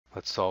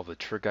Let's solve the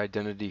trig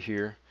identity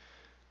here,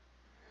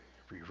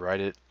 rewrite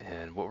it,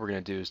 and what we're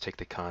going to do is take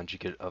the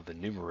conjugate of the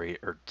numerator,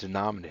 or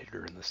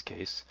denominator in this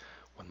case,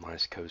 1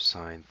 minus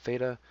cosine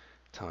theta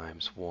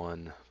times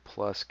 1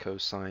 plus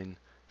cosine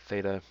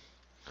theta,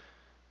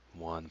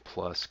 1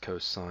 plus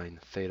cosine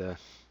theta.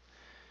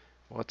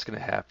 What's going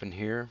to happen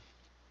here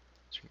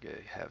is we're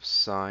going to have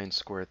sine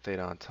squared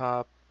theta on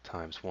top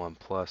times 1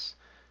 plus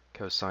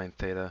cosine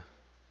theta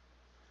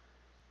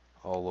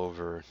all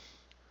over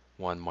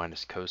 1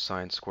 minus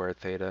cosine squared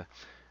theta.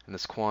 And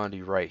this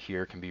quantity right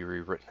here can be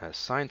rewritten as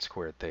sine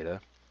squared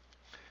theta,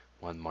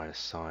 1 minus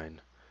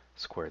sine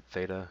squared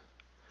theta,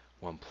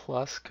 1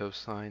 plus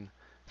cosine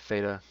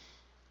theta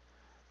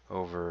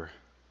over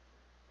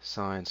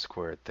sine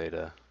squared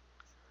theta.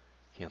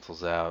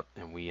 Cancels out,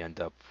 and we end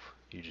up,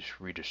 you just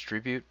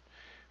redistribute,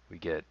 we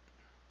get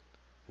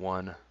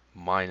 1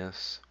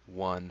 minus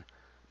 1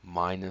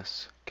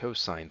 minus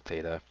cosine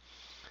theta.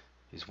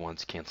 These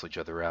ones cancel each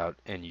other out,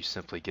 and you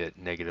simply get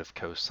negative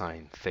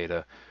cosine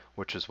theta,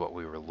 which is what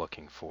we were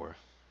looking for.